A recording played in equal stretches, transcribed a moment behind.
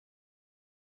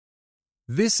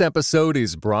This episode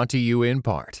is brought to you in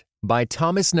part by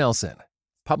Thomas Nelson,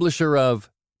 publisher of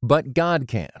But God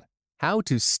Can: How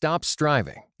to Stop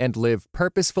Striving and Live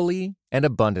Purposefully and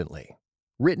Abundantly.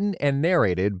 Written and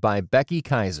narrated by Becky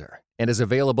Kaiser and is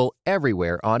available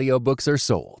everywhere audiobooks are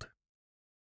sold.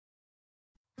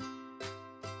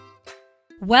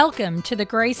 Welcome to the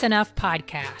Grace Enough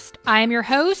podcast. I am your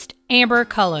host, Amber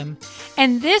Cullum,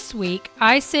 and this week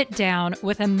I sit down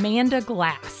with Amanda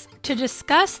Glass to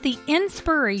discuss the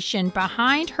inspiration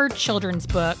behind her children's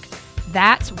book,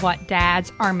 That's What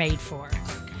Dads Are Made For.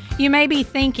 You may be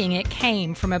thinking it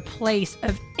came from a place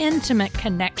of intimate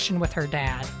connection with her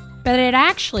dad, but it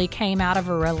actually came out of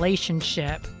a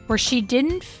relationship where she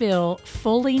didn't feel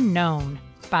fully known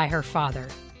by her father.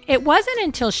 It wasn't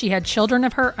until she had children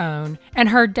of her own and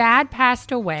her dad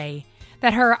passed away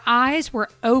that her eyes were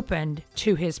opened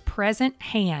to his present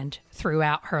hand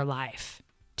throughout her life.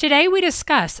 Today we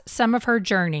discuss some of her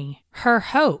journey, her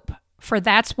hope for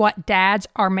That's What Dads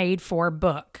Are Made For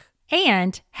book,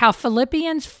 and how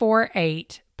Philippians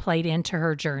 4:8 played into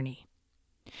her journey.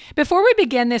 Before we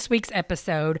begin this week's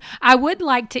episode, I would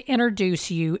like to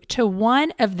introduce you to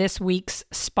one of this week's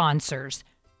sponsors,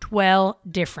 Dwell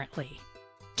Differently.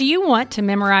 Do you want to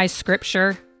memorize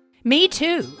scripture? Me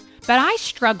too, but I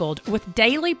struggled with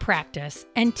daily practice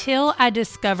until I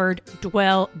discovered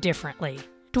Dwell Differently.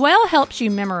 Dwell helps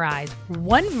you memorize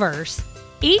one verse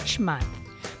each month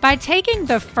by taking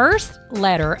the first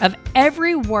letter of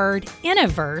every word in a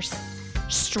verse,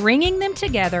 stringing them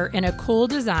together in a cool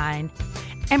design,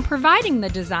 and providing the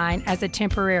design as a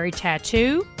temporary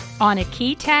tattoo, on a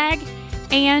key tag,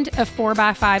 and a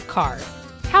 4x5 card.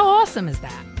 How awesome is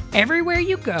that? Everywhere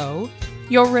you go,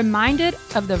 you're reminded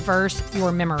of the verse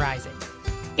you're memorizing.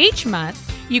 Each month,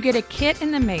 you get a kit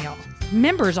in the mail.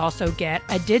 Members also get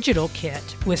a digital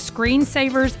kit with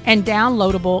screensavers and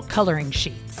downloadable coloring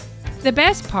sheets. The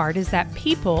best part is that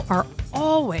people are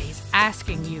always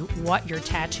asking you what your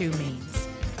tattoo means.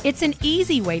 It's an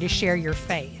easy way to share your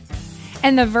faith.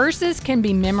 And the verses can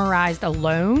be memorized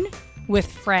alone,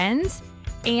 with friends,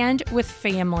 and with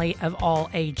family of all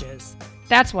ages.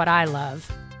 That's what I love,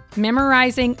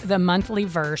 memorizing the monthly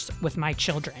verse with my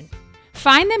children.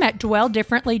 Find them at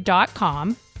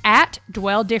dwelldifferently.com, at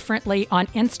Dwell Differently on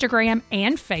Instagram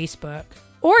and Facebook,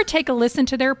 or take a listen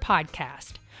to their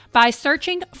podcast by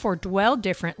searching for Dwell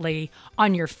Differently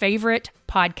on your favorite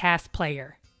podcast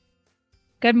player.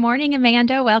 Good morning,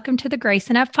 Amanda. Welcome to the Grace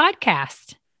Enough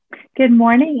podcast. Good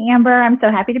morning, Amber. I'm so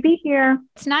happy to be here.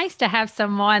 It's nice to have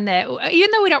someone that,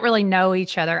 even though we don't really know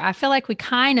each other, I feel like we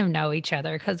kind of know each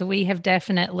other because we have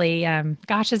definitely,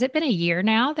 has it been a year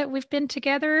now that we've been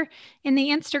together in the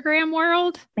Instagram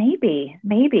world? Maybe.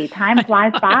 Time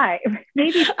flies by.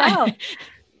 Maybe so.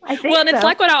 I think and it's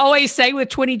like what I always say with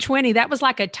 2020, that was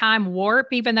like a time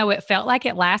warp, even though it felt like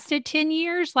it lasted 10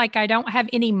 years. Like I don't have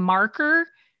any marker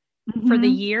for the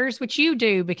years, which you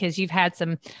do because you've had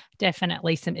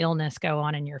definitely some illness go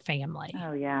on in your family.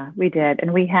 Oh yeah, we did.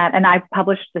 And I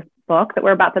published this book that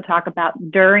we're about to talk about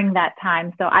during that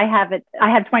time. So I have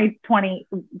 2020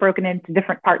 broken into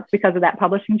different parts because of that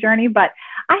publishing journey. But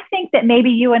I think that maybe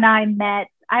you and I met,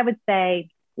 I would say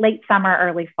late summer,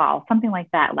 early fall, something like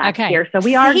that last year. So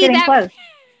we are getting close.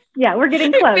 Yeah, we're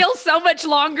getting close. It feels so much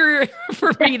longer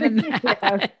for me than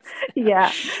that. Yeah.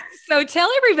 So tell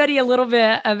everybody a little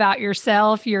bit about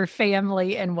yourself, your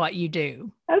family, and what you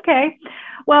do. Okay.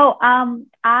 Well,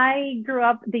 I grew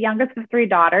up the youngest of three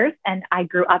daughters, and I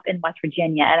grew up in West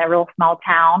Virginia in a real small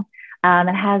town.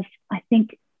 It has, I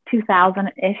think,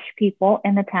 2,000-ish people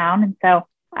in the town. And so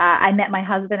I met my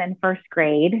husband in first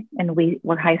grade, and we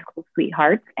were high school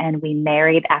sweethearts, and we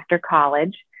married after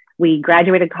college. We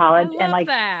graduated college and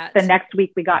the next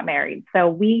week we got married. So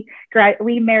we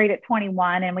married at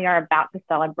 21 and we are about to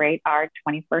celebrate our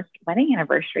 21st wedding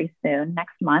anniversary soon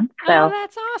next month. So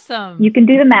that's awesome. You can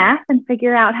do the math and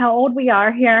figure out how old we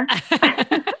are here.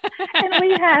 And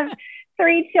we have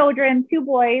three children, two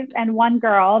boys and one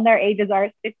girl. And their ages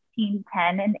are 15,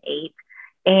 10, and 8.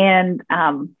 And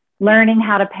learning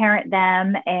how to parent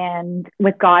them and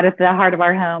with God at the heart of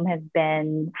our home has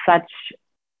been such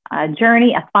a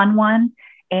journey, a fun one.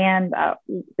 And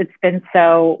it's been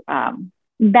so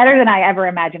better than I ever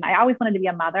imagined. I always wanted to be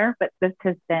a mother, but this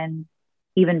has been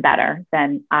even better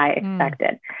than I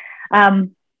expected.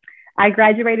 I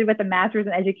graduated with a master's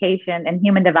in education and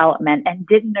human development and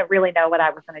didn't really know what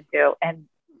I was going to do and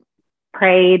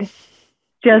prayed,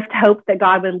 just hoped that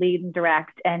God would lead and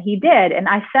direct. And he did. And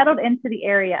I settled into the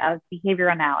area of behavior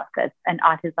analysis and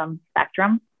autism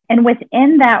spectrum. And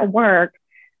within that work,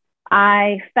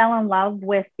 I fell in love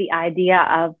with the idea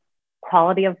of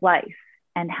quality of life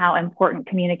and how important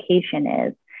communication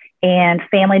is and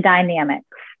family dynamics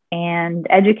and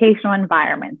educational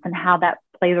environments and how that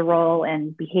plays a role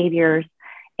in behaviors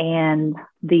and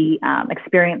the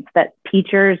experience that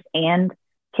teachers and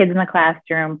kids in the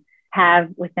classroom have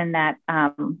within that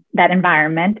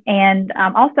environment, and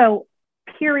also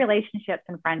peer relationships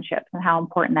and friendships and how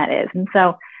important that is. And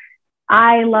so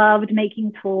I loved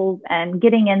making tools and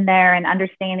getting in there and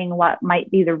understanding what might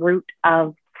be the root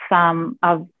of some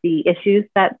of the issues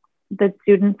that the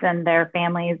students and their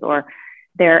families or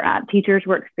their teachers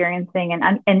were experiencing.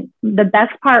 And the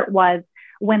best part was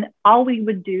when all we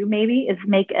would do maybe is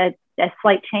make a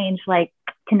slight change, like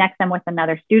connect them with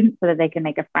another student so that they can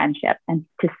make a friendship, and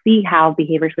to see how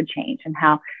behaviors would change and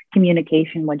how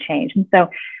communication would change. And so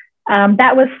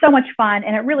that was so much fun,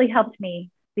 and it really helped me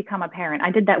become a parent.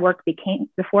 I did that work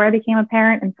before I became a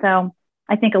parent. And so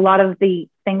I think a lot of the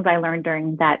things I learned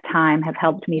during that time have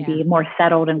helped me be more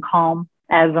settled and calm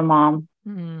as a mom.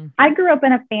 Mm-hmm. I grew up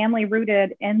in a family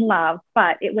rooted in love,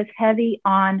 but it was heavy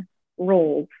on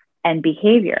rules and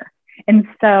behavior. And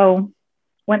so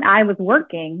when I was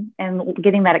working and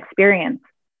getting that experience,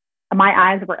 my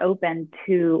eyes were open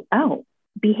to,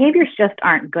 behaviors just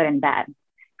aren't good and bad.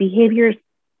 Behaviors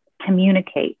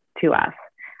communicate to us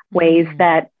ways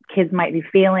that kids might be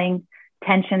feeling,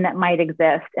 tension that might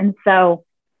exist. And so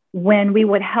when we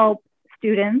would help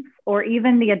students or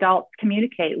even the adults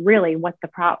communicate really what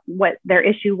their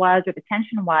issue was or the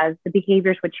tension was, the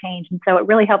behaviors would change. And so it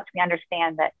really helped me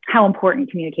understand that how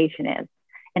important communication is,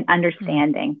 and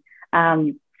understanding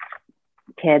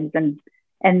kids and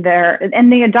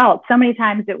the adults. So many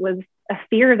times it was a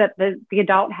fear that the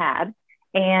adult had,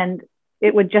 and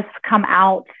it would just come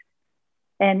out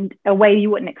in a way you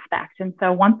wouldn't expect. And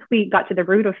so once we got to the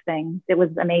root of things, it was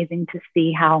amazing to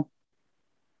see how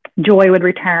joy would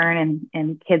return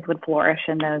and kids would flourish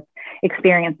in those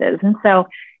experiences. And so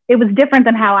it was different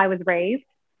than how I was raised.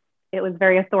 It was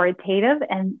very authoritative,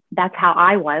 and that's how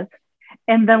I was.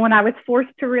 And then when I was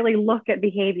forced to really look at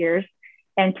behaviors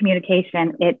and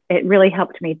communication, it really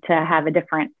helped me to have a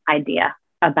different idea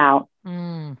about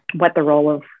what the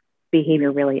role of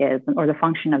behavior really is, or the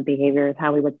function of behavior is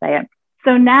how we would say it.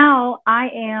 So now I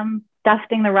am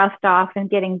dusting the rust off and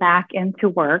getting back into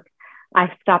work.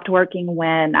 I stopped working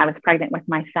when I was pregnant with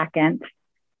my second.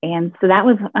 And so that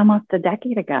was almost a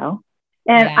decade ago.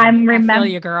 And I'm remembering. I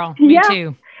feel you, girl. Me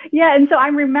too. Yeah. And so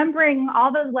I'm remembering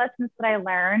all those lessons that I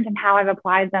learned and how I've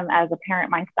applied them as a parent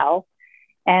myself.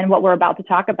 And what we're about to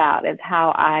talk about is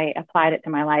how I applied it to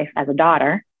my life as a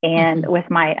daughter and with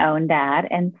my own dad.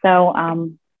 And so,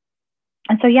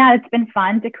 yeah, it's been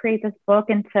fun to create this book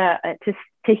and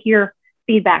to hear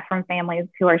feedback from families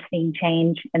who are seeing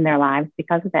change in their lives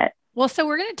because of it. Well, so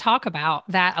we're going to talk about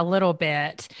that a little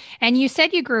bit. And you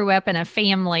said you grew up in a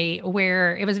family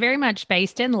where it was very much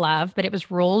based in love, but it was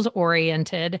rules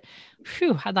oriented.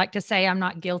 Phew, I'd like to say I'm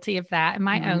not guilty of that in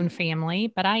my own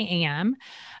family, but I am.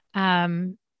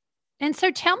 And so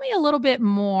tell me a little bit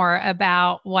more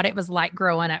about what it was like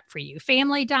growing up for you.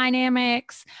 Family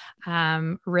dynamics,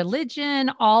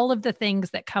 religion, all of the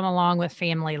things that come along with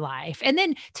family life. And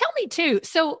then tell me too,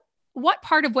 so what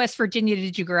part of West Virginia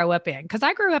did you grow up in? Because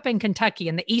I grew up in Kentucky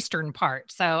in the eastern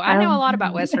part. So I know a lot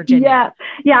about West Virginia.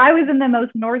 Yeah. I was in the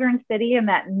most northern city in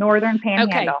that northern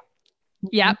panhandle.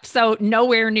 Okay. Yep. So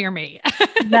nowhere near me.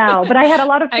 No, but I had a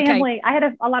lot of family. Okay. I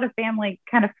had a lot of family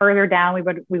kind of further down.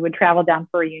 We would travel down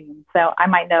for reunions. So I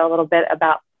might know a little bit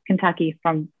about Kentucky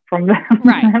from them.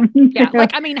 Right. Yeah.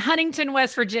 Like, I mean, Huntington,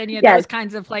 West Virginia, those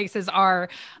kinds of places are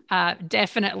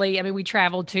definitely, I mean, we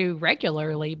traveled to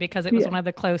regularly because it was one of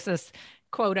the closest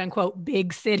quote unquote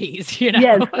big cities, you know?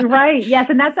 Yes. Right. Yes.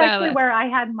 And that's actually where I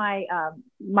had my,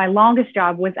 my longest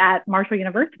job was at Marshall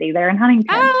University there in Huntington.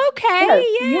 Oh, okay.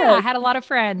 Yes. I had a lot of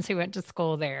friends who went to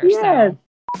school there. Yes. So.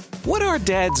 What are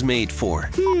dads made for?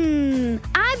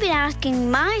 I've been asking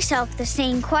myself the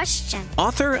same question.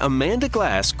 Author Amanda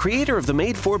Glass, creator of the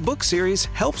Made For book series,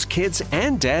 helps kids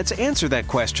and dads answer that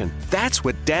question. That's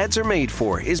what Dads Are Made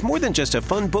For is more than just a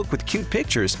fun book with cute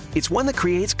pictures. It's one that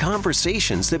creates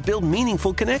conversations that build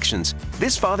meaningful connections.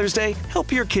 This Father's Day,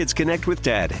 help your kids connect with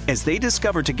Dad as they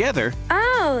discover together.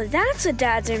 Oh, that's what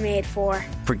Dads Are Made For.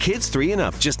 For kids 3 and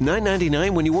up, just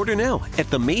 $9.99 when you order now at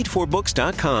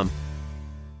themadeforbooks.com.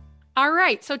 All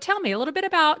right. So tell me a little bit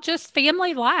about just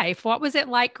family life. What was it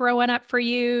like growing up for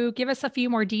you? Give us a few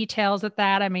more details of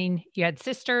that. I mean, you had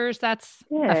sisters. That's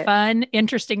a fun,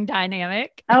 interesting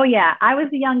dynamic. Oh, yeah. I was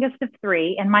the youngest of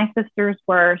 3, and my sisters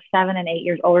were 7 and 8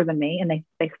 years older than me, and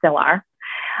they still are.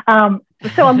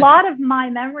 So a lot of my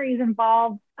memories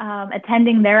involve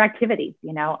attending their activities,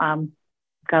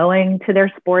 going to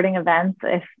their sporting events.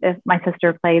 If my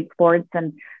sister played sports,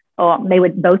 and they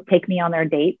would both take me on their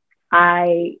dates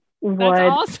I would,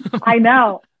 That's awesome. I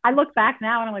know. I look back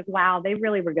now and I'm like, wow, they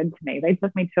really were good to me. They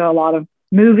took me to a lot of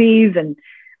movies and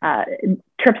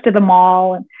trips to the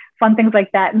mall and fun things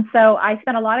like that. And so I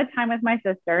spent a lot of time with my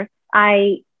sisters.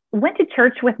 I went to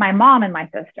church with my mom and my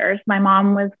sisters. My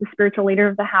mom was the spiritual leader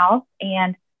of the house,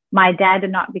 and my dad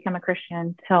did not become a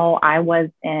Christian until I was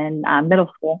in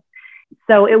middle school.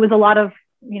 So it was a lot of,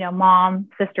 mom,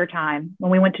 sister time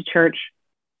when we went to church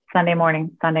Sunday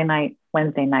morning, Sunday night,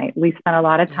 Wednesday night. We spent a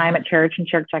lot of time at church and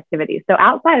church activities. So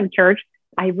outside of church,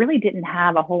 I really didn't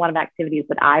have a whole lot of activities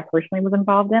that I personally was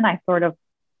involved in. I sort of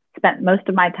spent most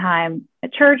of my time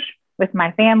at church with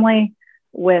my family,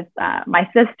 with my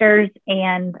sisters,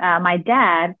 and my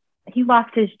dad. He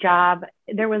lost his job.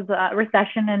 There was a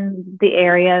recession in the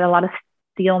area. A lot of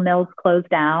steel mills closed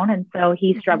down. And so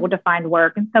he struggled to find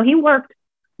work. And so he worked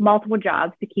multiple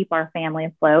jobs to keep our family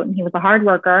afloat. And he was a hard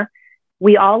worker.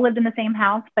 We all lived in the same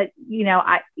house, but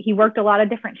he worked a lot of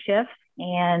different shifts,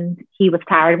 and he was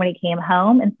tired when he came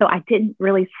home. And so I didn't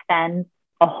really spend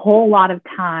a whole lot of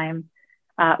time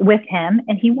with him.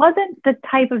 And he wasn't the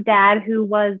type of dad who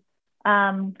was,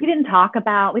 we didn't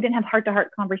have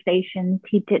heart-to-heart conversations.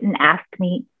 He didn't ask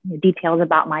me details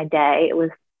about my day.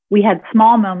 We had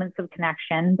small moments of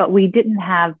connection, but we didn't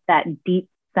have that deep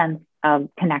sense of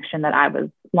connection that I was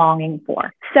longing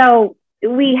for. So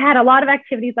we had a lot of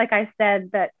activities, like I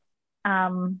said, that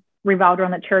revolved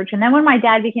around the church. And then when my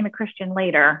dad became a Christian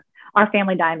later, our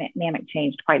family dynamic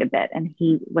changed quite a bit. And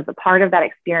he was a part of that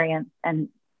experience. And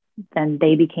then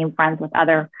they became friends with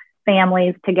other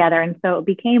families together. And so it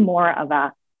became more of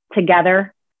a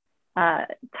together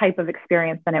type of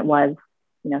experience than it was,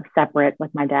 separate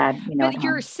with my dad. But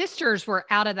your sisters were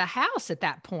out of the house at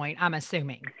that point, I'm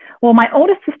assuming. Well, my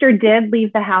oldest sister did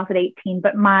leave the house at 18,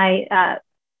 but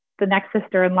the next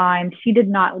sister in line, she did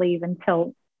not leave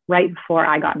until right before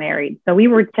I got married. So we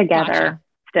were together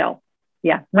still.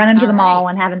 Yeah. Running to the mall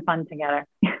and having fun together.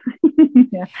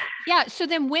 Yeah. So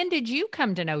then when did you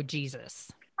come to know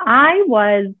Jesus? I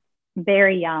was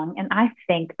very young. And I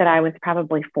think that I was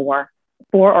probably 4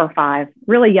 or 5,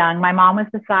 really young. My mom was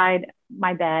beside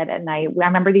my bed at night. I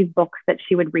remember these books that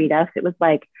she would read us. It was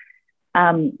like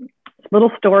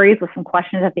little stories with some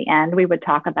questions at the end. We would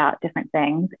talk about different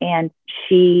things. And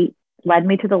she led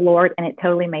me to the Lord, and it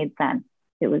totally made sense.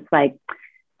 It was like,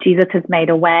 Jesus has made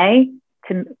a way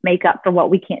to make up for what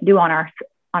we can't do on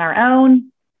our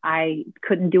own. I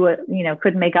couldn't do it,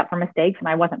 couldn't make up for mistakes, and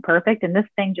I wasn't perfect. And this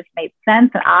thing just made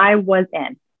sense. And I was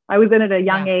in at a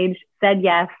young age, said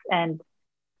yes. And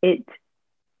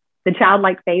the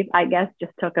childlike faith, I guess,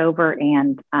 just took over.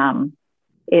 And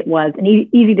it was an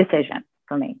easy decision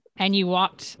for me. And you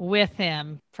walked with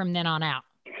him from then on out.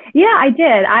 Yeah, I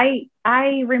did.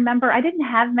 I remember I didn't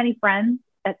have many friends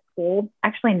at school,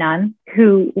 actually none,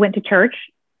 who went to church.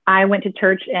 I went to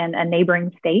church in a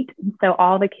neighboring state. So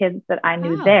all the kids that I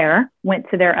knew there went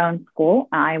to their own school.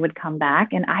 I would come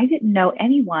back, and I didn't know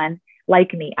anyone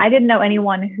like me. I didn't know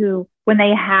anyone who, when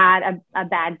they had a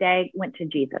bad day, went to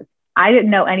Jesus. I didn't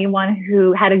know anyone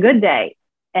who had a good day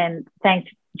and thanked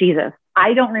Jesus.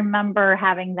 I don't remember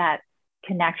having that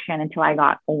connection until I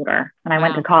got older and I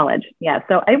went to college. Yeah.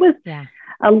 So it was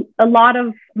a lot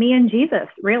of me and Jesus,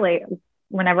 really.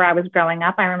 Whenever I was growing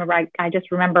up, I remember, I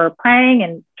just remember praying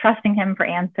and trusting him for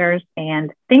answers, and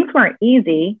things weren't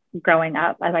easy growing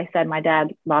up. As I said, my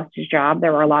dad lost his job.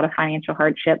 There were a lot of financial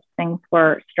hardships. Things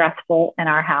were stressful in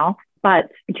our house, but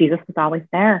Jesus was always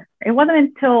there. It wasn't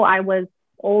until I was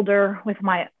older with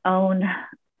my own,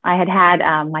 I had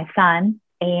my son,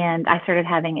 and I started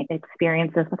having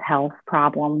experiences with health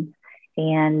problems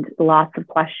and lots of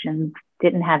questions,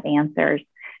 didn't have answers,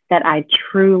 that I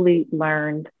truly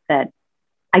learned that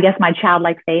I guess my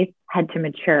childlike faith had to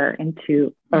mature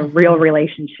into a real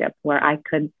relationship where I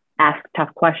could ask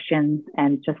tough questions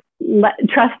and just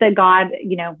trust that God,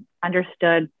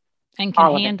 understood and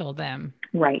can handle them.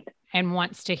 Right. And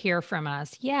wants to hear from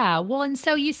us. Yeah. Well, and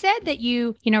so you said that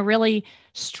you really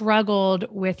struggled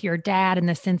with your dad in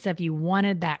the sense of you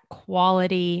wanted that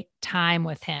quality time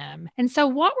with him. And so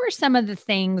what were some of the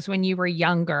things when you were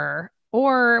younger,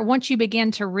 or once you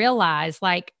began to realize,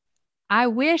 like, I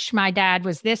wish my dad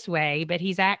was this way, but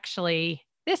he's actually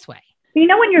this way?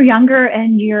 When you're younger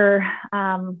and you're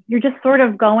just sort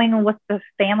of going with the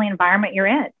family environment you're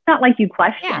in, it's not like you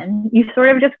question. You sort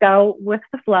of just go with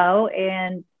the flow,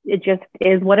 and it just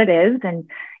is what it is. And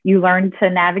you learn to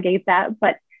navigate that.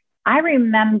 But I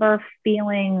remember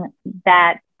feeling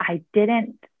that I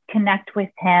didn't connect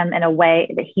with him in a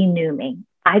way that he knew me.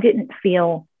 I didn't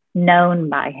feel known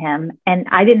by him, and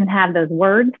I didn't have those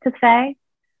words to say.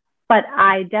 But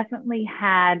I definitely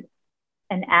had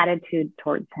an attitude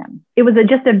towards him. It was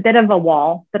just a bit of a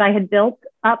wall that I had built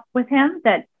up with him,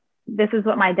 that this is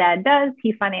what my dad does.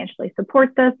 He financially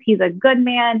supports us. He's a good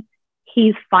man.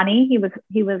 He's funny.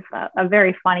 He was a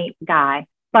very funny guy,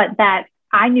 but that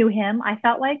I knew him, I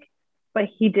felt like, but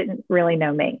he didn't really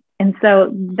know me. And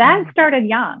so that started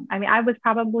young. I mean, I was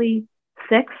probably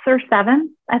 6 or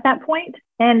 7 at that point.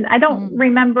 And I don't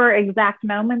remember exact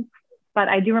moments, but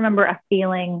I do remember a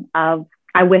feeling of,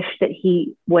 I wish that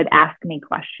he would ask me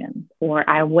questions, or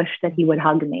I wish that he would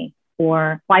hug me,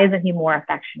 or why isn't he more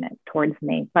affectionate towards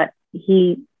me? But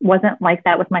he wasn't like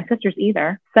that with my sisters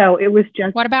either. So it was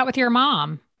just. What about with your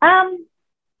mom?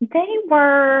 They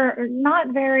were not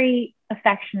very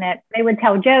affectionate. They would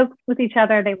tell jokes with each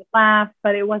other. They would laugh,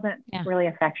 but it wasn't really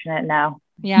affectionate. No.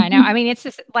 Yeah, I know. I mean, it's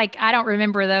just like, I don't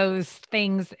remember those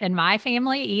things in my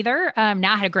family either.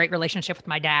 Now I had a great relationship with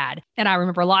my dad, and I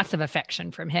remember lots of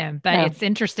affection from him, but it's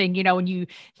interesting, you know, when you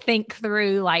think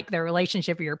through like the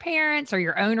relationship with your parents or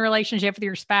your own relationship with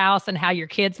your spouse and how your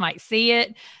kids might see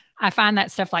it. I find that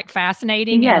stuff like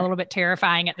fascinating and a little bit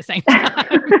terrifying at the same time.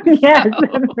 Yes,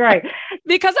 that's right.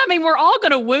 Because I mean, we're all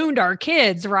going to wound our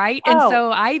kids, right? And so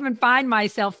I even find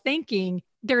myself thinking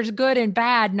there's good and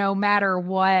bad no matter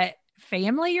what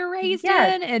family you're raised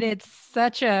in. And it's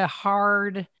such a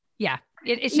hard,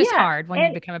 it's just hard when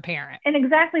you become a parent. And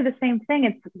exactly the same thing.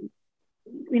 It's,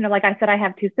 you know, like I said, I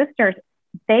have 2 sisters.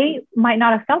 They might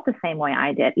not have felt the same way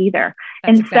I did either.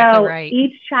 That's and exactly so right.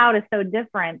 Each child is so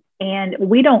different, and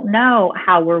we don't know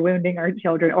how we're wounding our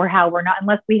children or how we're not,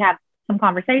 unless we have some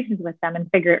conversations with them and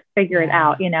figure it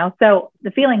out, you know? So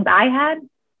the feelings I had,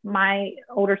 my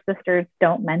older sisters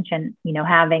don't mention, you know,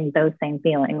 having those same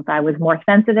feelings. I was more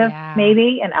sensitive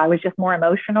maybe, and I was just more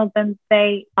emotional than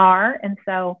they are. And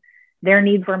so their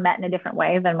needs were met in a different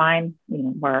way than mine, you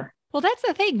know, were. Well, that's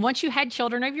the thing. Once you had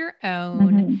children of your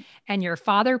own and your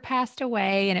father passed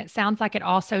away, and it sounds like it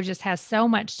also just has so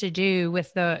much to do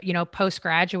with the, you know,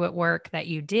 postgraduate work that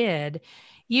you did,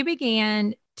 you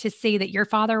began to see that your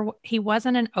father, he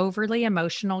wasn't an overly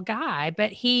emotional guy,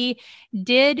 but he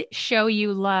did show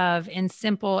you love in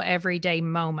simple everyday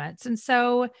moments. And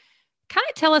so kind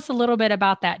of tell us a little bit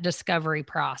about that discovery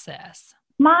process.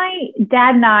 My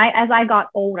dad and I, as I got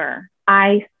older,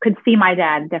 I could see my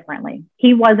dad differently.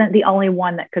 He wasn't the only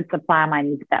one that could supply my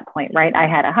needs at that point, right? I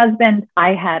had a husband,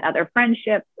 I had other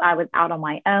friendships, I was out on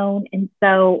my own. And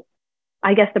so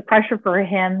I guess the pressure for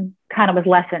him kind of was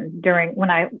lessened during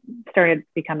when I started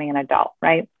becoming an adult,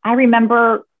 right? I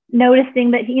remember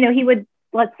noticing that, you know, he would,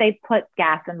 let's say, put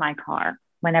gas in my car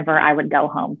whenever I would go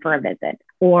home for a visit.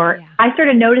 Or I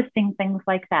started noticing things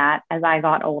like that as I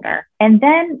got older. And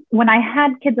then when I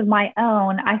had kids of my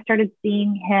own, I started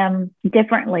seeing him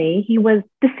differently. He was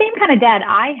the same kind of dad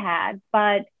I had,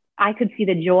 but I could see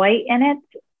the joy in it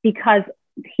because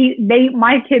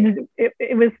my kids,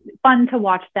 it was fun to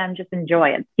watch them just enjoy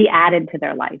it. He added to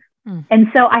their life. And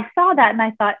so I saw that and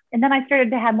I thought, and then I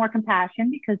started to have more compassion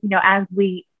because, you know, as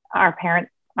we are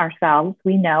parents ourselves,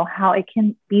 we know how it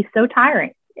can be so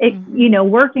tiring. You know,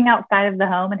 working outside of the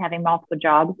home and having multiple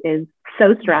jobs is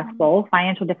so stressful.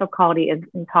 Financial difficulty is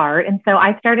hard. And so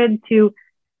I started to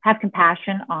have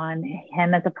compassion on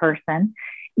him as a person.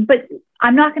 But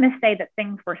I'm not going to say that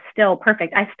things were still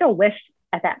perfect. I still wished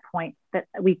at that point that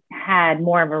we had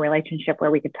more of a relationship where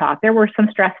we could talk. There were some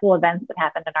stressful events that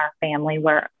happened in our family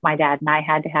where my dad and I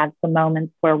had to have some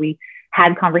moments where we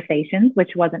had conversations,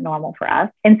 which wasn't normal for us.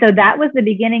 And so that was the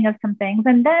beginning of some things.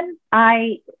 And then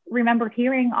I remember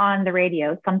hearing on the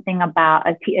radio something about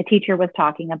a teacher was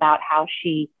talking about how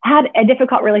she had a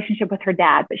difficult relationship with her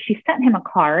dad, but she sent him a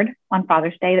card on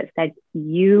Father's Day that said,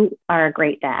 "You are a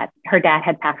great dad." Her dad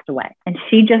had passed away. And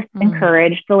she just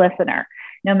encouraged the listener,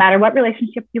 no matter what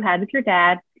relationship you had with your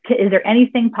dad, is there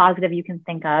anything positive you can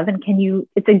think of? And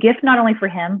it's a gift not only for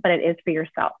him, but it is for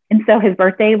yourself. And so his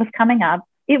birthday was coming up.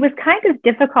 It was kind of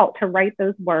difficult to write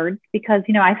those words because,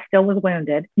 you know, I still was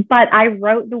wounded, but I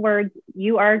wrote the words,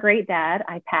 "You are a great dad."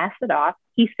 I passed it off.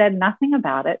 He said nothing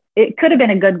about it. It could have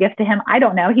been a good gift to him. I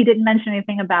don't know. He didn't mention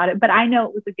anything about it, but I know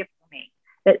it was a gift for me,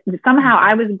 that somehow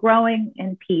I was growing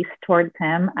in peace towards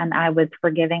him and I was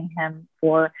forgiving him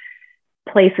for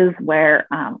places where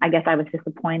I guess I was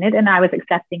disappointed, and I was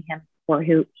accepting him for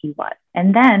who he was.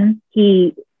 And then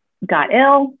he got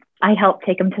ill. I helped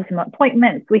take him to some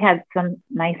appointments. We had some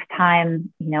nice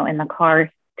time, you know, in the car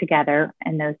together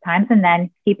in those times. And then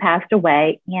he passed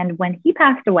away. And when he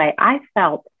passed away, I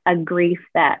felt a grief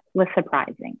that was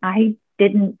surprising. I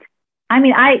hadn't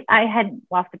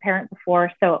lost a parent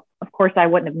before. So of course, I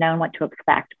wouldn't have known what to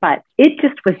expect, but it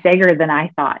just was bigger than I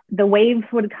thought. The waves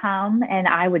would come and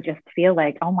I would just feel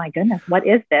like, oh my goodness, what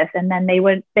is this? And then they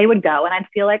would go and I'd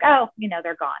feel like, oh,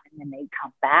 they're gone. And then they'd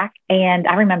come back. And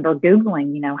I remember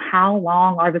Googling, how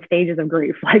long are the stages of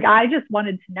grief? Like, I just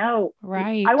wanted to know.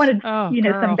 Right. I wanted,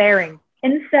 some bearings.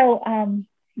 And so,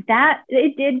 that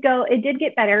it did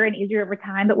get better and easier over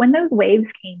time. But when those waves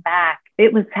came back,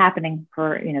 it was happening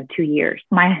for, 2 years.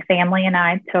 My family and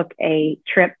I took a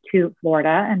trip to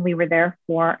Florida and we were there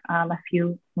for a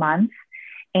few months.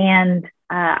 And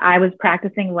I was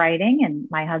practicing writing and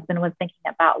my husband was thinking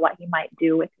about what he might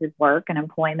do with his work and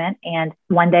employment. And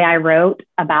one day I wrote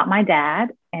about my dad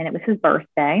and it was his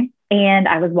birthday. And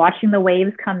I was watching the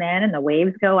waves come in and the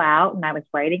waves go out. And I was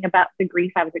writing about the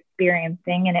grief I was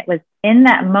experiencing. And it was in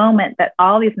that moment that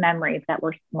all these memories that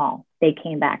were small, they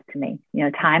came back to me.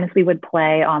 Times we would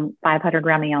play on 500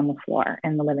 Rummy on the floor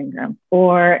in the living room,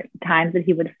 or times that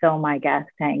he would fill my gas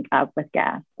tank up with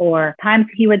gas, or times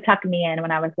he would tuck me in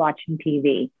when I was watching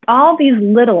TV. All these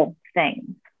little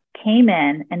things came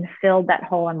in and filled that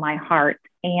hole in my heart.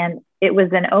 And it was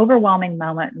an overwhelming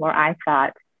moment where I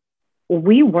thought,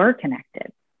 we were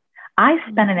connected. I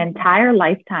spent an entire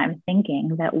lifetime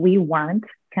thinking that we weren't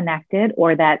connected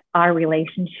or that our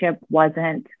relationship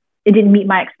it didn't meet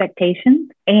my expectations.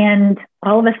 And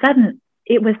all of a sudden,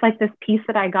 it was like this piece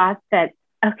that I got that,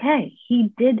 okay,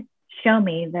 he did show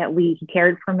me that he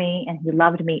cared for me and he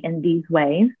loved me in these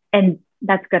ways. And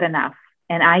that's good enough.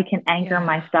 And I can anchor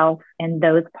myself in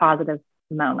those positive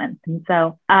moments. And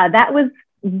so that was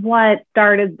what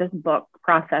started this book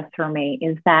process for me,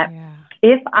 is that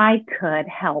if I could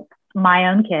help my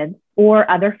own kids or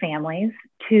other families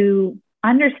to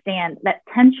understand that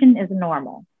tension is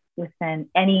normal within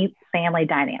any family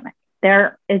dynamic.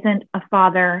 There isn't a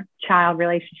father-child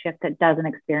relationship that doesn't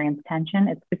experience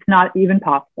tension. It's not even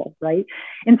possible, right?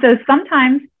 And so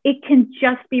sometimes it can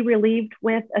just be relieved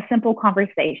with a simple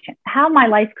conversation. How my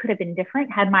life could have been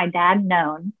different had my dad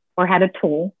known or had a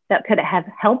tool that could have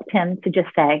helped him to just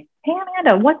say, hey,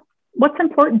 Amanda, what's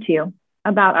important to you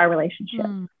about our relationship?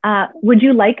 Would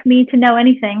you like me to know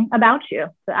anything about you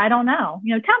that I don't know?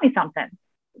 Tell me something.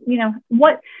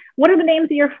 What are the names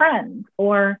of your friends?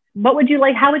 Or how would you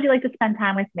like to spend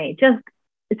time with me? Just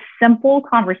simple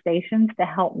conversations to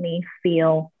help me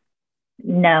feel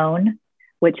known,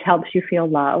 which helps you feel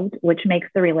loved, which makes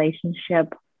the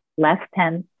relationship less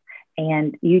tense.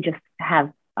 And you just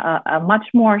have a much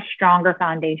more stronger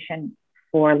foundation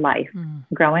for life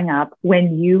growing up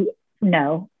when you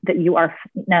know that you are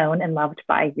known and loved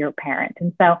by your parent.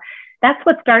 And so that's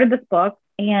what started this book.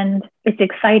 And it's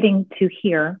exciting to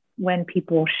hear when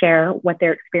people share what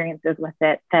their experience is with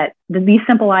it, that these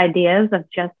simple ideas of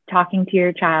just talking to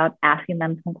your child, asking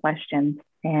them some questions,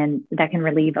 and that can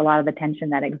relieve a lot of the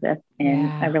tension that exists in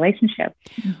a relationship.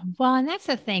 Well, and that's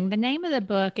the thing. The name of the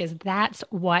book is That's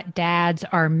What Dads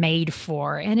Are Made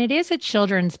For. And it is a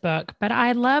children's book, but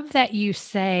I love that you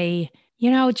say,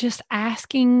 just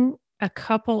asking a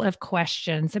couple of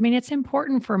questions. I mean, it's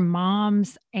important for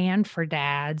moms and for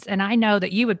dads. And I know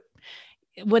that you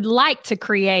would like to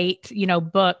create,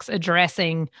 books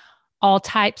addressing all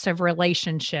types of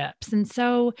relationships. And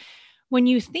so when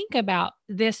you think about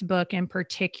this book in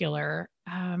particular,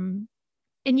 and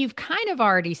you've kind of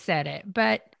already said it,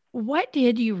 but what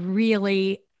did you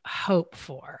really hope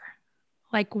for?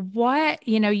 Like what,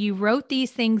 you wrote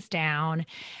these things down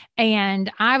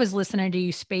and I was listening to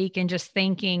you speak and just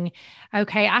thinking,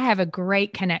 okay, I have a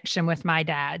great connection with my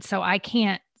dad. So I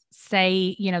can't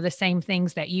say, the same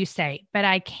things that you say, but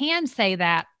I can say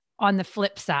that on the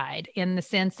flip side, in the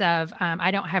sense of,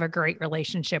 I don't have a great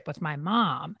relationship with my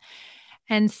mom.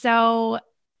 And so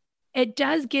it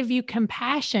does give you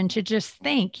compassion to just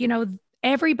think,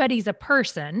 everybody's a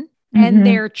person and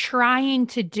they're trying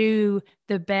to do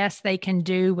the best they can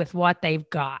do with what they've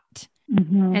got.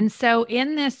 And so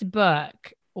in this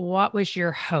book, what was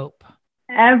your hope?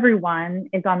 Everyone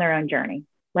is on their own journey,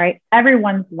 right?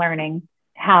 Everyone's learning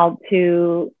how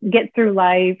to get through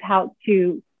life, how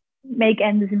to make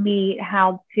ends meet,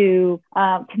 how to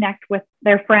connect with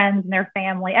their friends and their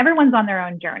family. Everyone's on their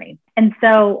own journey. And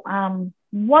so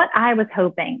what I was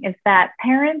hoping is that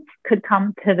parents could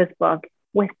come to this book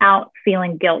without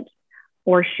feeling guilt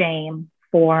or shame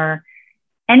for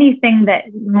anything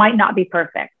that might not be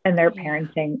perfect in their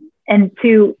parenting, and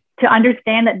to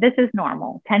understand that this is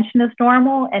normal. Tension is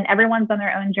normal and everyone's on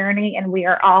their own journey and we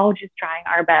are all just trying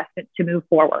our best to move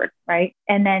forward, right?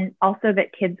 And then also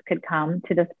that kids could come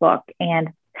to this book and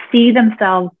see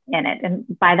themselves in it. And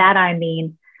by that, I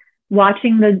mean,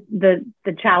 watching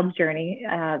the child's journey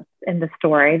in the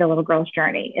story, the little girl's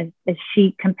journey, is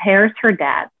she compares her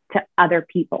dad to other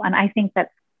people. And I think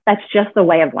that's just the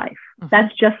way of life. Mm-hmm.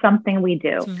 That's just something we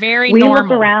do. It's very we normal.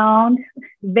 Look around,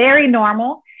 very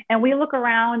normal. And we look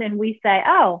around and we say,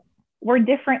 oh, we're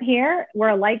different here. We're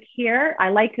alike here. I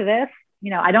like this.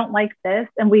 I don't like this.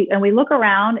 And we look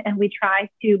around and we try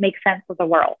to make sense of the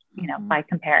world, by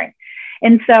comparing.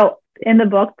 And so in the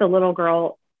book, the little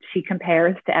girl, she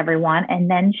compares to everyone, and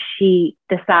then she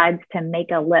decides to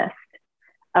make a list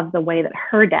of the way that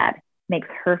her dad makes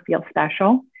her feel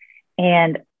special.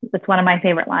 And it's one of my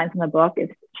favorite lines in the book is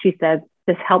she says,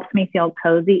 "This helps me feel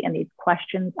cozy, and these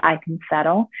questions I can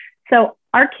settle." So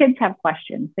our kids have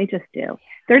questions. They just do.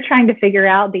 They're trying to figure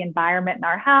out the environment in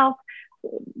our house,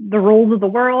 the rules of the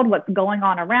world, what's going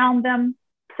on around them.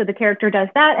 So the character does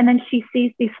that. And then she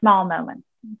sees these small moments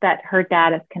that her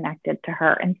dad is connected to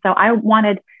her. And so I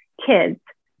wanted kids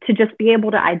to just be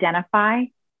able to identify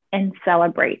and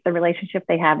celebrate the relationship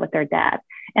they have with their dad.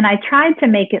 And I tried to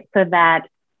make it so that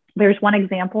there's one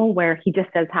example where he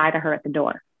just says hi to her at the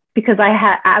door, because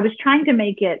I was trying to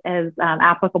make it as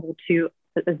applicable to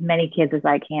as many kids as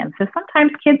I can. So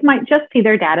sometimes kids might just see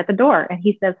their dad at the door and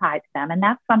he says hi to them. And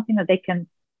that's something that they can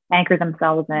anchor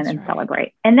themselves in and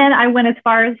celebrate. And then I went as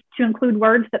far as to include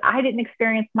words that I didn't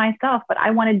experience myself, but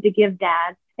I wanted to give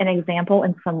dad an example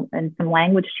in some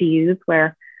language she used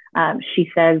where she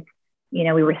says,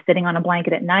 we were sitting on a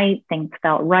blanket at night. Things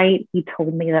felt right. He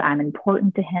told me that I'm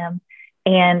important to him.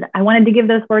 And I wanted to give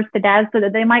those words to dad so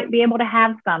that they might be able to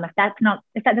have some if that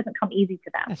doesn't come easy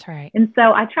to them. That's right. And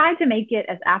so I tried to make it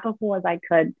as applicable as I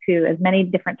could to as many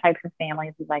different types of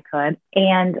families as I could.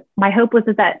 And my hope was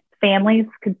that families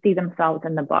could see themselves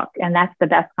in the book. And that's the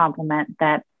best compliment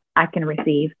that I can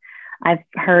receive. I've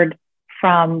heard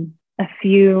from a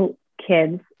few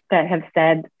kids that have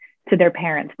said to their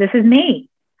parents, "This is me.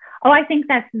 Oh, I think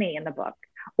that's me in the book,"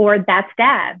 or "That's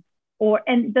dad."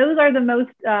 And those are the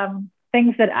most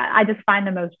things that I just find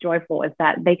the most joyful, is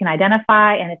that they can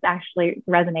identify and it's actually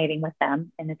resonating with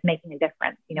them and it's making a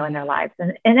difference, in their lives.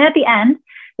 And at the end,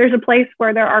 there's a place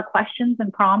where there are questions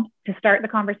and prompts to start the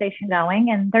conversation going.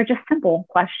 And they're just simple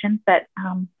questions that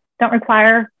don't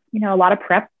require, a lot of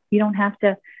prep. You don't have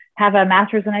to have a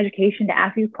master's in education to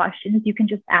ask you questions. You can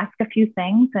just ask a few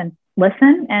things and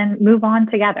listen and move on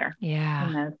together.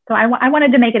 Yeah. So I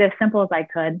wanted to make it as simple as I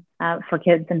could for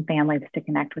kids and families to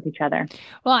connect with each other.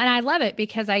 Well, and I love it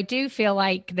because I do feel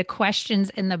like the questions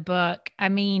in the book,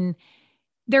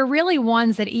 they're really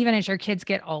ones that even as your kids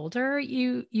get older,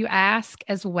 you ask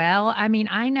as well.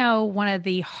 I know one of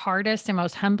the hardest and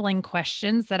most humbling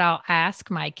questions that I'll ask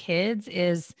my kids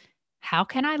is, how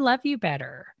can I love you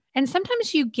better? And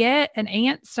sometimes you get an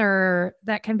answer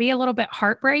that can be a little bit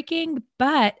heartbreaking,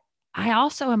 but I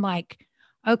also am like,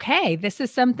 okay, this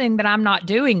is something that I'm not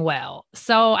doing well.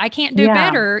 So I can't do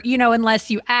better,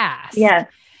 unless you ask. Yes.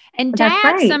 And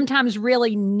dads sometimes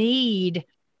really need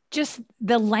just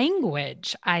the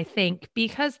language, I think,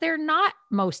 because they're not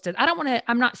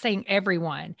I'm not saying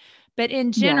everyone, but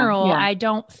in general, I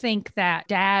don't think that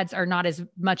dads are not as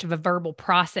much of a verbal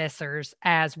processors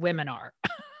as women are.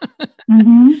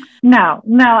 Mm-hmm. No,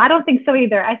 I don't think so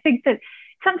either. I think that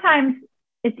sometimes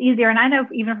it's easier. And I know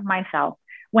even for myself,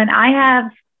 when I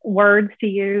have words to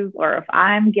use, or if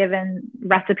I'm given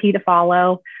recipe to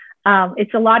follow,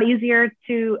 it's a lot easier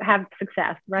to have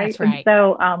success. Right. That's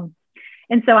right.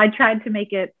 And so I tried to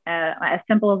make it as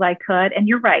simple as I could. And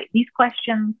you're right. These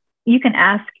questions you can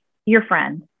ask your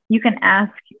friend, you can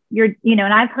ask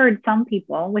and I've heard some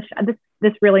people, which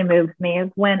this really moves me, is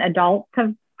when adults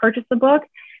have purchased the book,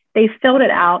 they filled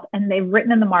it out and they've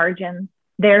written in the margins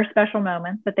their special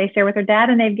moments that they share with their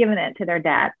dad, and they've given it to their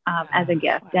dad as a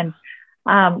gift.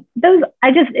 Wow. And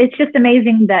it's just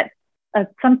amazing that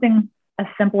something as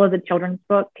simple as a children's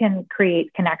book can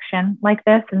create connection like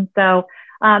this. And so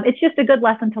it's just a good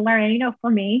lesson to learn. And, for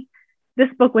me, this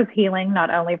book was healing, not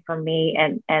only for me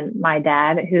and my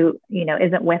dad, who,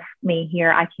 isn't with me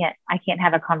here. I can't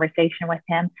have a conversation with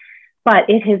him, but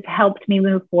it has helped me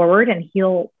move forward and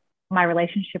heal my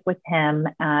relationship with him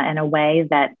in a way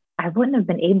that I wouldn't have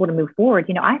been able to move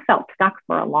forward. I felt stuck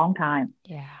for a long time.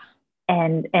 Yeah.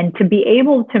 And to be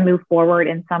able to move forward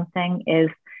in something is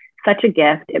such a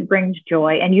gift. It brings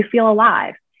joy and you feel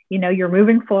alive. You're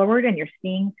moving forward and you're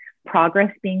seeing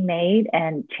progress being made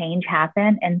and change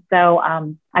happen. And so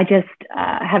I just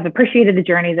have appreciated the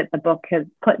journey that the book has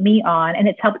put me on, and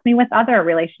it's helped me with other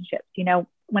relationships.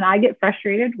 When I get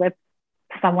frustrated with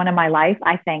someone in my life,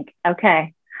 I think,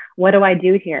 okay, what do I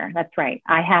do here? That's right.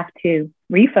 I have to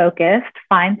refocus,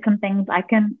 find some things I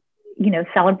can,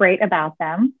 celebrate about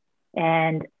them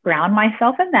and ground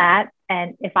myself in that.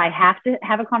 And if I have to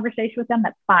have a conversation with them,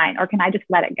 that's fine. Or can I just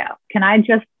let it go? Can I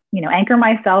just, anchor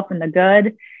myself in the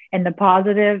good and the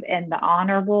positive and the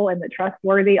honorable and the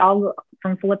trustworthy, all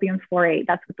from Philippians 4:8.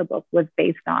 That's what the book was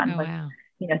based on. Oh, wow.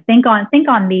 Think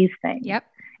on these things. Yep.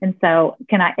 And so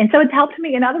it's helped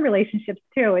me in other relationships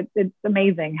too. It's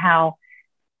amazing how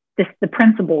the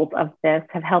principles of this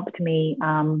have helped me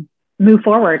move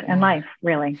forward in life,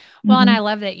 really. Well, and I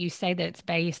love that you say that it's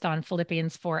based on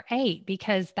Philippians 4:8,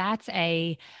 because that's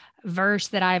a verse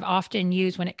that I've often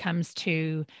used when it comes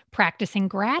to practicing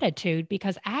gratitude,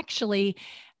 because actually,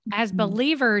 as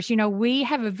believers, we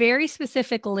have a very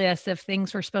specific list of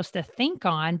things we're supposed to think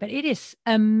on, but it is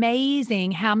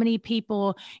amazing how many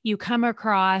people you come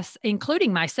across,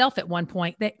 including myself at one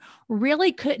point, that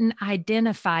really couldn't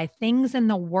identify things in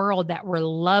the world that were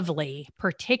lovely,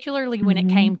 particularly when it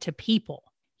came to people.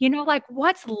 Like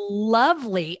what's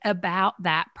lovely about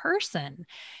that person?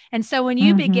 And so when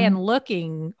you begin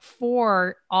looking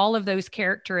for all of those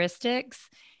characteristics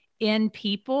in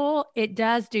people, it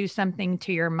does do something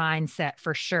to your mindset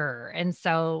for sure. And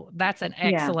so that's an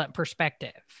excellent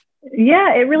perspective.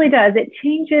 Yeah, it really does. It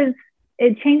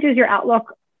changes your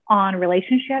outlook on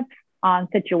relationships, on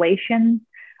situations,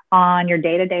 on your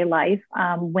day-to-day life.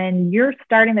 When you're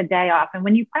starting the day off and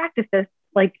when you practice this,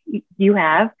 like you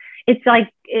have, it's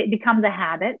like it becomes a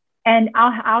habit. And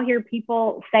I'll hear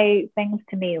people say things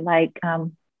to me like,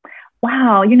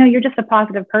 wow, you're just a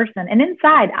positive person. And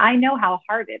inside, I know how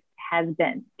hard it has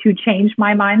been to change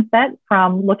my mindset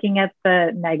from looking at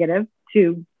the negative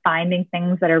to finding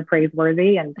things that are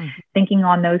praiseworthy and thinking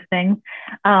on those things.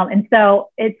 And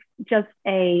so it's just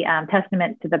a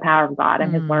testament to the power of God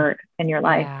and his word in your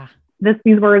life. Yeah.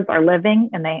 These words are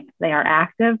living and they are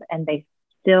active and they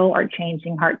still are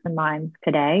changing hearts and minds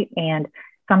today. And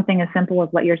something as simple as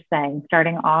what you're saying,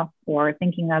 starting off or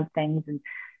thinking of things and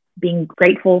being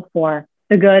grateful for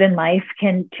the good in life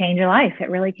can change your life. It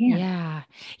really can. Yeah.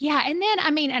 Yeah. And then,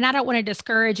 and I don't want to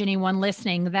discourage anyone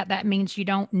listening that means you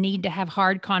don't need to have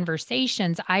hard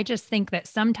conversations. I just think that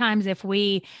sometimes if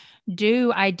we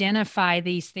do identify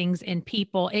these things in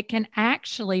people, it can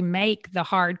actually make the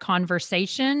hard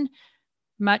conversation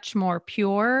much more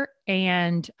pure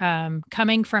and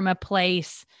coming from a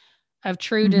place of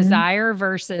true desire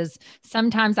versus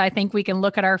sometimes I think we can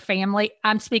look at our family.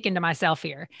 I'm speaking to myself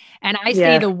here and I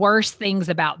see the worst things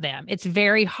about them. It's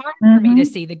very hard for me to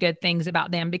see the good things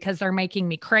about them because they're making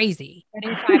me crazy.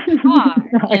 But if I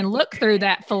pause and look through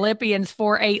that Philippians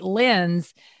 4:8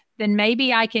 lens, then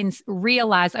maybe I can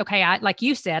realize, okay, like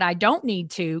you said, I don't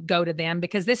need to go to them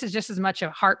because this is just as much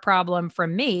a heart problem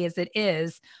from me as it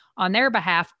is on their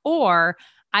behalf, or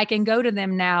I can go to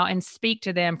them now and speak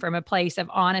to them from a place of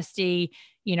honesty,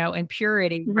 and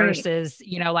purity versus,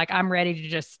 like I'm ready to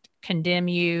just condemn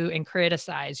you and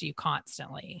criticize you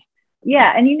constantly.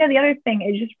 Yeah. And the other thing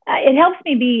is just, it helps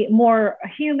me be more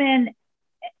human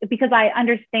because I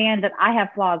understand that I have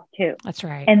flaws too. That's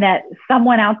right. And that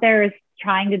someone out there is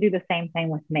trying to do the same thing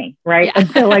with me. Right. Yeah. And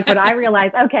so like when I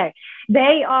realize, okay,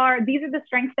 these are the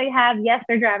strengths they have. Yes,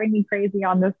 they're driving me crazy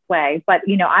on this way, but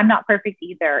I'm not perfect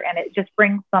either. And it just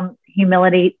brings some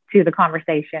humility to the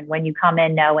conversation when you come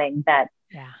in knowing that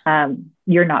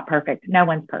you're not perfect. No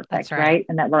one's perfect. That's right.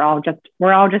 And that we're all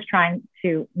just trying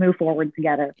to move forward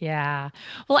together. Yeah.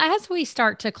 Well, as we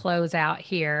start to close out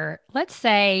here, let's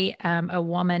say a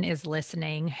woman is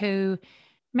listening who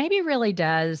maybe really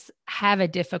does have a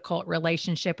difficult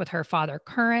relationship with her father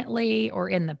currently or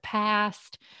in the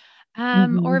past,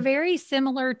 or very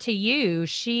similar to you.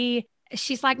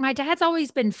 She's like, my dad's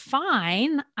always been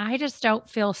fine. I just don't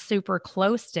feel super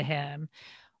close to him.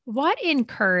 What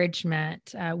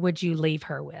encouragement would you leave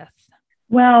her with?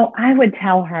 Well, I would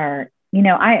tell her,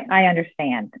 I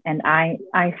understand and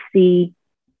I see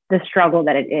the struggle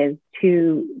that it is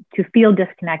to feel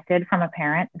disconnected from a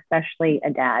parent, especially a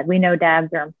dad. We know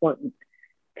dads are important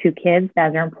to kids.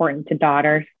 Dads are important to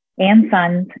daughters and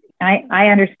sons. I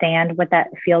understand what that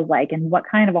feels like and what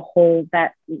kind of a hole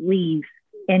that leaves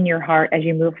in your heart as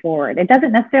you move forward. It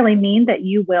doesn't necessarily mean that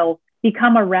you will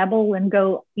become a rebel and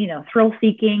go, thrill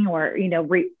seeking or,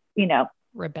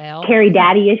 rebel, carry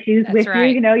daddy issues That's with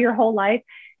right. you, your whole life.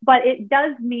 But it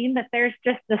does mean that there's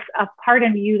just a part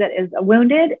of you that is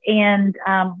wounded. And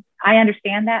I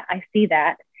understand that. I see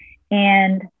that.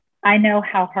 And I know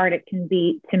how hard it can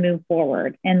be to move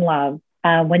forward in love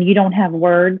when you don't have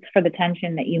words for the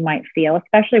tension that you might feel,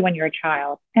 especially when you're a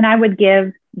child. And I would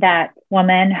give that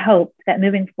woman hope that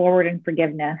moving forward in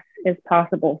forgiveness is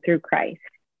possible through Christ.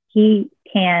 He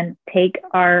can take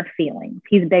our feelings.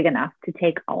 He's big enough to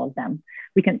take all of them.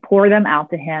 We can pour them out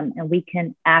to him and we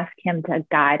can ask him to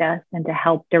guide us and to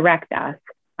help direct us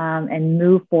and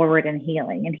move forward in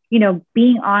healing. And,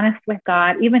 being honest with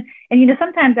God,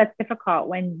 sometimes that's difficult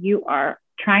when you are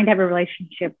trying to have a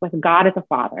relationship with God as a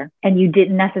father and you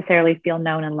didn't necessarily feel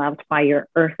known and loved by your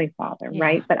earthly father,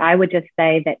 right? But I would just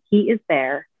say that he is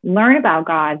there. Learn about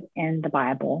God in the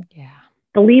Bible.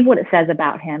 Believe what it says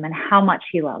about him and how much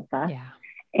he loves us.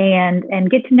 And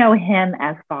get to know him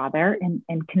as father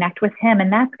and connect with him.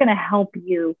 And that's going to help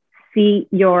you see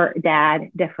your dad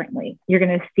differently. You're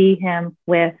going to see him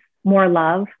with more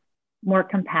love, more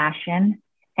compassion.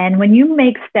 And when you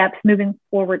make steps moving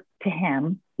forward to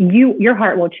him, your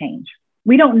heart will change.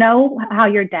 We don't know how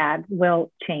your dad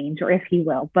will change or if he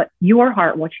will, but your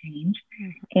heart will change.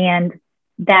 And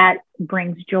that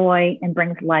brings joy and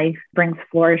brings life, brings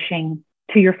flourishing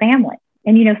to your family.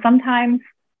 And, sometimes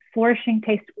flourishing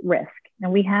takes risk.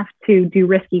 And we have to do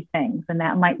risky things. And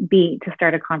that might be to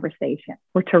start a conversation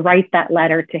or to write that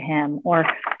letter to him or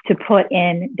to put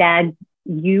in, Dad,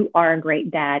 you are a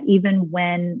great dad, even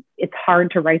when it's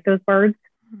hard to write those words.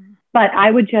 But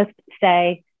I would just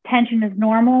say tension is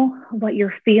normal. What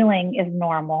you're feeling is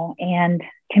normal. And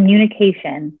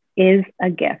communication is a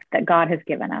gift that God has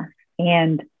given us.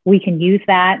 And we can use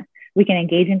that. We can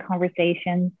engage in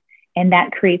conversations. And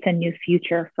that creates a new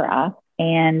future for us.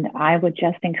 And I would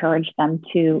just encourage them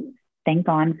to think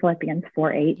on Philippians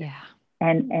 4:8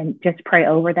 and just pray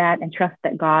over that and trust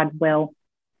that God will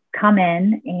come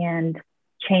in and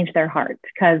change their hearts.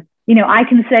 Because, I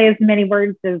can say as many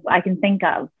words as I can think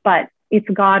of, but it's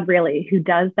God really who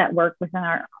does that work within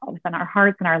our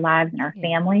hearts and our lives and our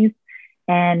families.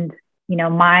 And,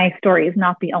 my story is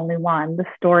not the only one. The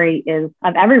story is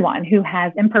of everyone who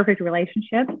has imperfect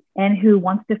relationships and who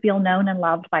wants to feel known and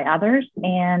loved by others,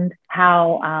 and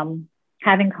how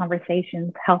having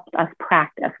conversations helps us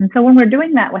practice. And so when we're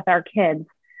doing that with our kids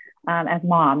as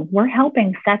moms, we're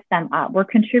helping set them up. We're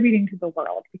contributing to the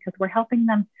world because we're helping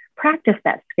them practice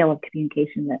that skill of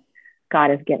communication that God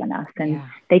has given us. And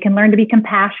they can learn to be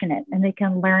compassionate, and they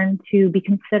can learn to be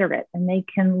considerate, and they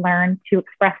can learn to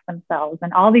express themselves.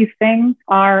 And all these things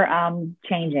are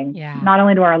changing, not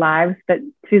only to our lives, but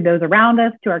to those around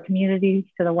us, to our communities,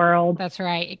 to the world. That's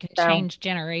right. It can change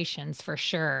generations for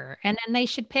sure. And then they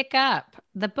should pick up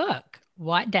the book,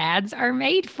 What Dads Are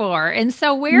Made For. And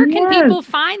so where can people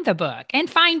find the book and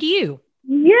find you?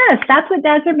 Yes, That's What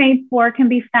Dads Are Made For can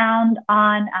be found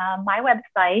on my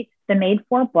website,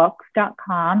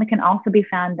 themade4books.com. It can also be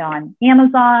found on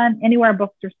Amazon, anywhere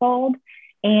books are sold.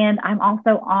 And I'm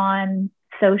also on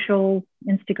social,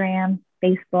 Instagram,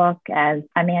 Facebook as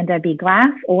Amanda B.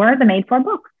 Glass or The Made For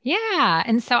Books. Yeah.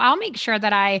 And so I'll make sure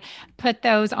that I put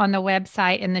those on the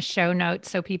website in the show notes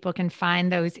so people can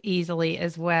find those easily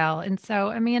as well. And so,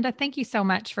 Amanda, thank you so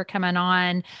much for coming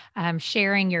on,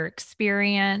 sharing your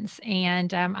experience.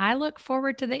 And I look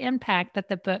forward to the impact that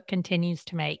the book continues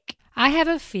to make. I have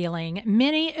a feeling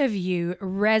many of you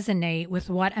resonate with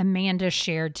what Amanda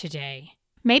shared today.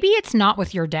 Maybe it's not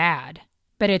with your dad,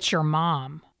 but it's your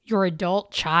mom, your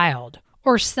adult child,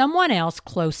 or someone else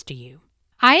close to you.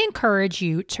 I encourage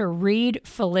you to read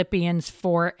Philippians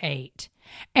 4:8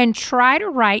 and try to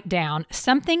write down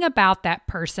something about that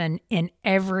person in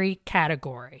every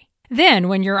category. Then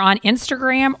when you're on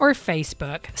Instagram or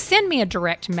Facebook, send me a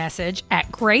direct message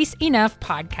at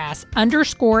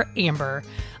GraceEnoughPodcast_Amber,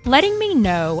 letting me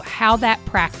know how that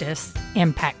practice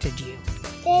impacted you.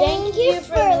 Thank you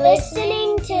for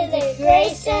listening to the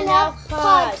Grace Enough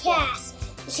Podcast.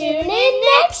 Tune in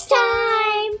next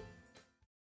time.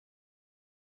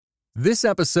 This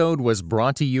episode was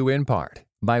brought to you in part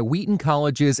by Wheaton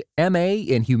College's MA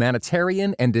in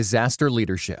Humanitarian and Disaster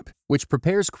Leadership, which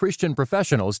prepares Christian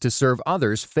professionals to serve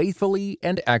others faithfully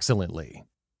and excellently.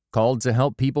 Called to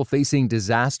help people facing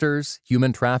disasters,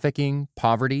 human trafficking,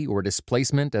 poverty, or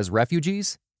displacement as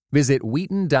refugees? Visit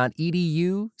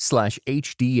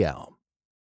wheaton.edu/HDL.